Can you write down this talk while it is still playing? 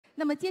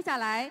那么接下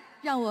来，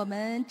让我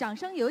们掌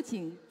声有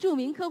请著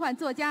名科幻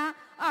作家、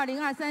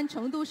2023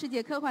成都世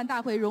界科幻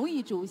大会荣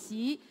誉主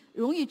席、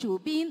荣誉主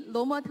宾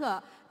罗伯特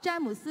·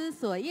詹姆斯·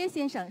索耶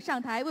先生上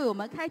台为我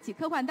们开启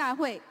科幻大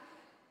会。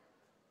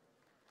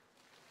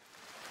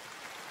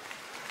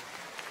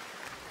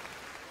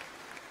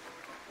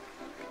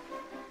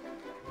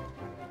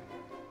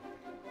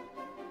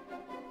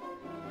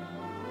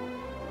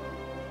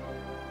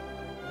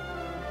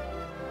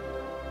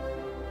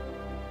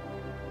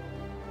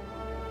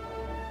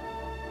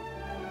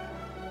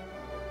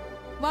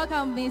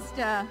Welcome,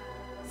 Mr.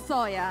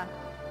 Sawyer.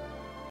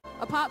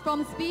 Apart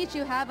from speech,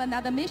 you have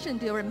another mission.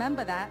 Do you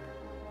remember that?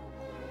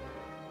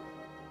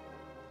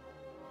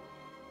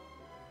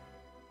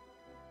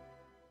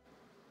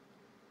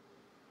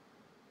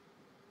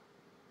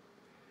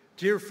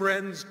 Dear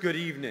friends, good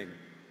evening.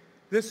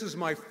 This is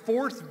my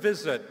 4th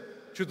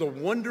visit to the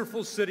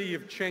wonderful city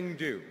of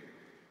Chengdu.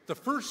 The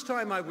first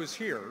time I was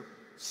here,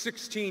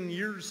 16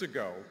 years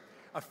ago,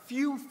 a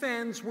few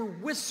fans were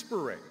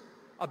whispering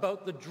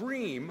about the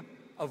dream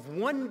of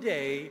one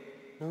day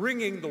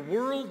bringing the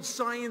World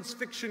Science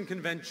Fiction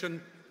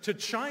Convention to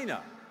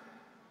China.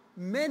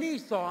 Many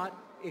thought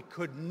it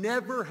could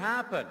never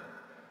happen.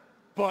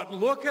 But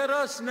look at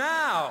us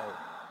now.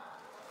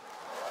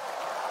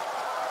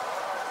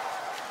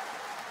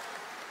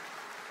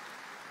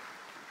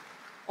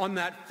 On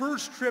that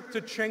first trip to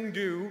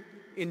Chengdu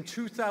in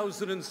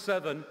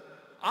 2007,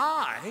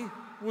 I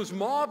was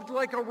mobbed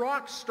like a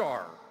rock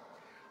star.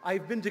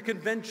 I've been to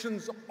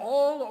conventions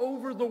all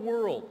over the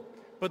world,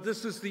 but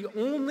this is the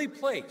only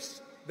place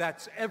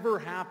that's ever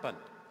happened.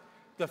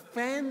 The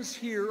fans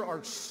here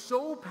are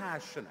so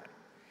passionate,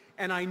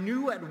 and I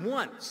knew at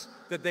once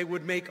that they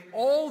would make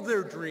all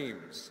their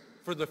dreams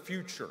for the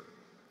future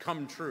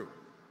come true.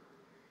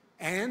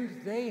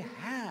 And they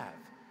have.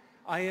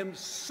 I am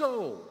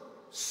so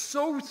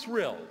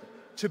thrilled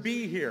to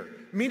be here,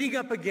 meeting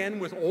up again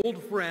with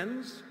old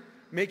friends,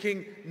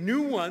 making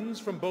new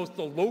ones from both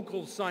the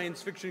local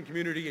science fiction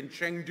community in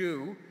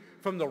Chengdu,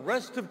 from the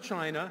rest of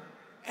China,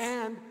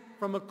 and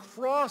from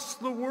across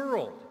the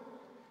world.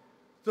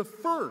 The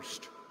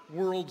first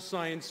World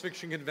Science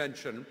Fiction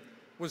Convention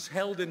was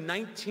held in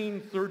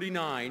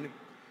 1939,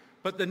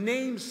 but the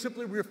name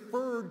simply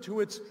referred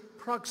to its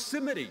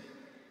proximity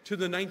to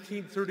the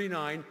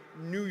 1939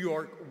 New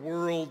York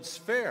World's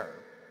Fair.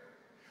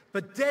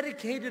 But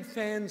dedicated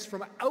fans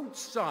from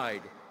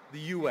outside the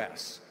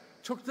US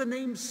took the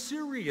name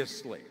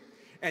seriously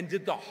and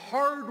did the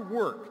hard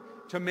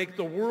work to make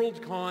the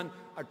Worldcon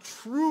a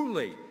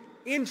truly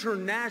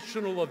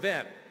international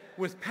event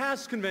with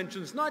past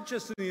conventions not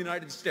just in the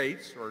United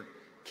States or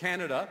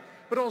Canada,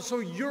 but also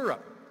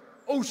Europe,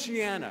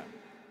 Oceania,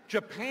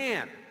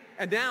 Japan,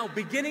 and now,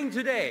 beginning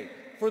today,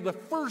 for the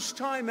first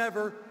time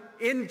ever,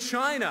 in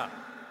China.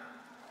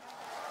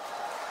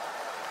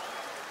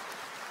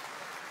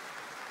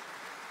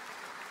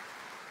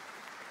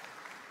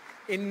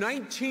 In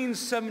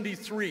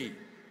 1973,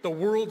 the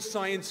World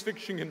Science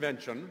Fiction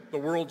Convention, the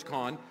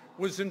Worldcon,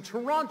 was in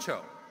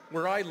Toronto,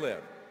 where I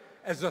live.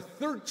 As a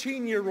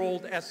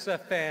 13-year-old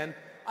SF fan,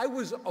 I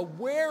was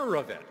aware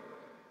of it,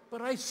 but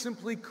I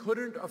simply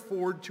couldn't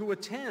afford to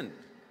attend.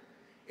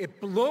 It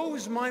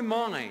blows my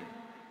mind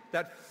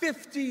that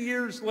 50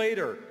 years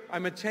later,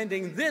 I'm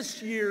attending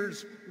this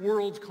year's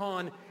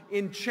Worldcon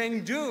in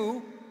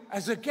Chengdu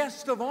as a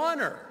guest of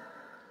honor.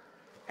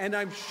 And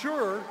I'm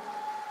sure,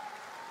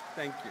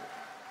 thank you.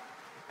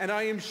 And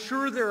I am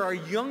sure there are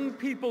young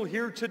people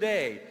here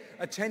today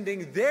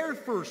attending their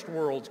first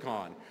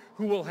Worldcon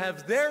who will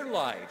have their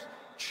lives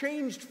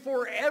changed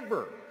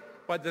forever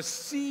by the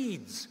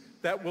seeds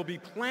that will be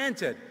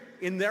planted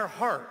in their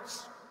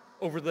hearts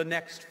over the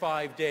next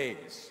 5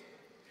 days.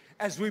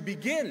 As we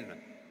begin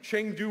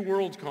Chengdu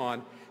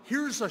Worldcon,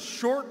 here's a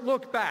short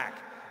look back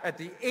at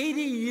the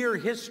 80-year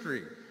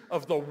history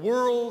of the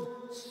World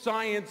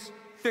Science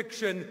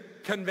Fiction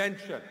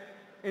Convention.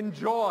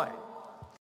 Enjoy.